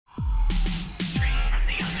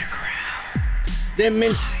than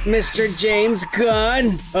Mr. James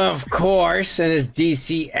Gunn, of course, and his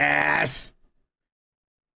DC ass.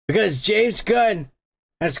 Because James Gunn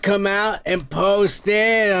has come out and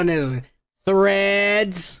posted on his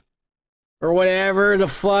threads or whatever the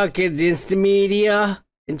fuck is Instamedia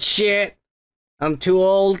and shit. I'm too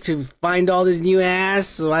old to find all this new ass,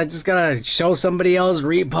 so I just gotta show somebody else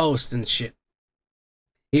repost and shit.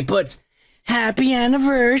 He puts, "Happy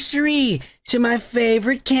anniversary to my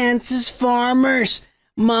favorite Kansas farmers,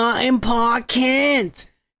 Ma and Pa Kent,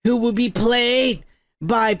 who will be played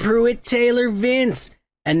by Pruitt Taylor Vince,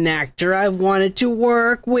 an actor I've wanted to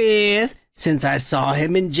work with since I saw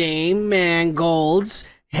him in James Mangold's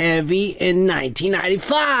Heavy in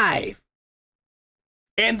 1995.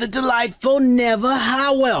 And the delightful Neva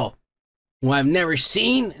Howell, who I've never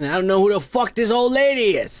seen, and I don't know who the fuck this old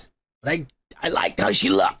lady is. But I liked how she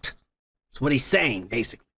looked." That's what he's saying,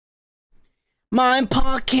 basically. "My and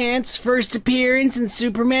Pa Kent's first appearance in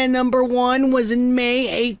Superman #1 was in May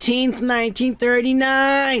 18th,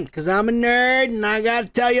 1939, because I'm a nerd and I gotta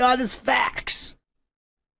tell you all these facts.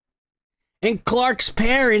 And Clark's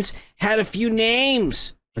parents had a few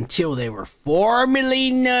names until they were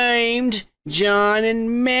formally named John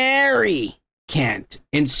and Mary Kent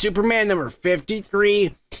in Superman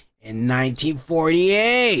 #53 in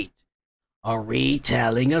 1948, a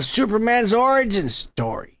retelling of Superman's origin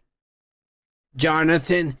story.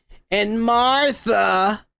 Jonathan and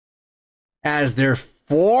Martha, as their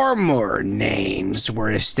former names, were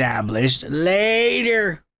established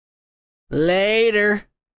later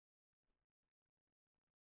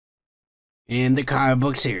in the comic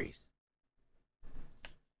book series.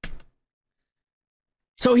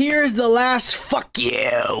 So here's the last fuck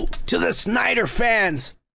you to the Snyder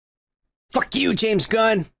fans. Fuck you, James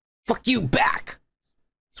Gunn. Fuck you back.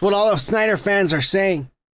 That's what all the Snyder fans are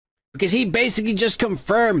saying. Because he basically just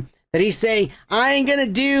confirmed that he's saying, I ain't gonna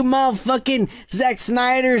do motherfucking Zack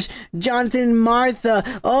Snyder's Jonathan and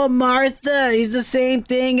Martha. Oh, Martha, he's the same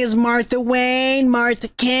thing as Martha Wayne, Martha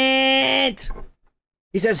Kent.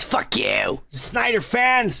 He says, fuck you, Snyder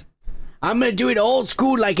fans. I'm gonna do it old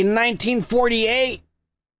school like in 1948.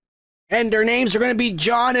 And their names are gonna be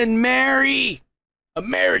John and Mary.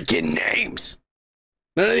 American names.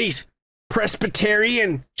 None of these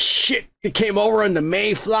Presbyterian shit that came over on the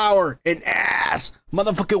Mayflower and ass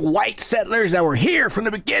motherfucking white settlers that were here from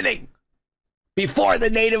the beginning. Before the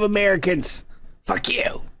Native Americans. Fuck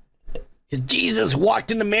you. Because Jesus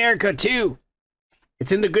walked in America too.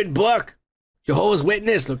 It's in the good book. Jehovah's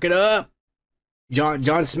Witness, look it up.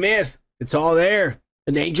 John Smith, it's all there.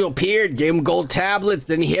 An angel appeared, gave him gold tablets,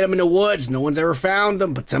 then he hid them in the woods. No one's ever found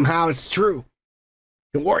them, but somehow it's true.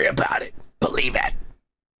 Don't worry about it. Believe it.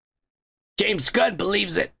 James Gunn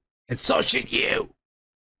believes it, and so should you.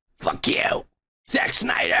 Fuck you, Zack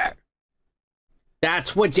Snyder.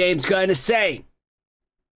 That's what James Gunn is saying.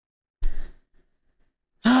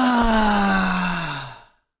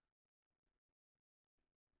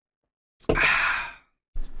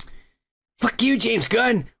 Fuck you, James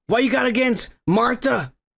Gunn. Why you got against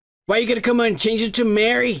Martha? Why you gonna come on and change it to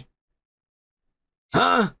Mary?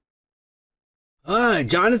 Huh?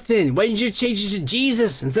 Jonathan, why didn't you change it to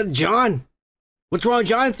Jesus instead of John? What's wrong with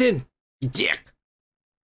Jonathan? You dick.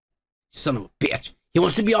 Son of a bitch. He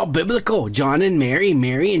wants to be all biblical. John and Mary,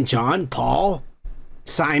 Mary and John, Paul,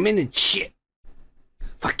 Simon and shit.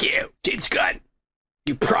 Fuck you, James Gunn.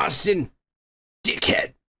 You Protestant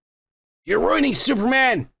dickhead. You're ruining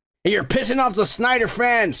Superman. And you're pissing off the Snyder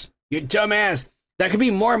fans. You dumbass. That could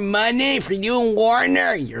be more money for you and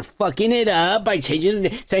Warner. You're fucking it up by changing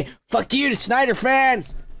it. Say, fuck you to Snyder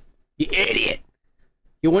fans. You idiot.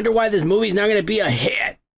 You wonder why this movie's not going to be a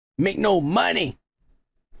hit. Make no money.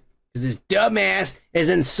 Because this dumbass is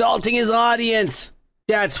insulting his audience.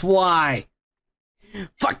 That's why.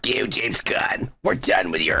 Fuck you, James Gunn. We're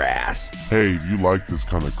done with your ass. Hey, if you like this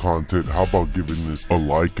kind of content, how about giving this a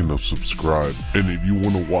like and a subscribe? And if you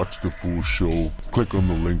want to watch the full show, click on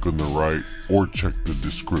the link on the right or check the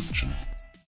description.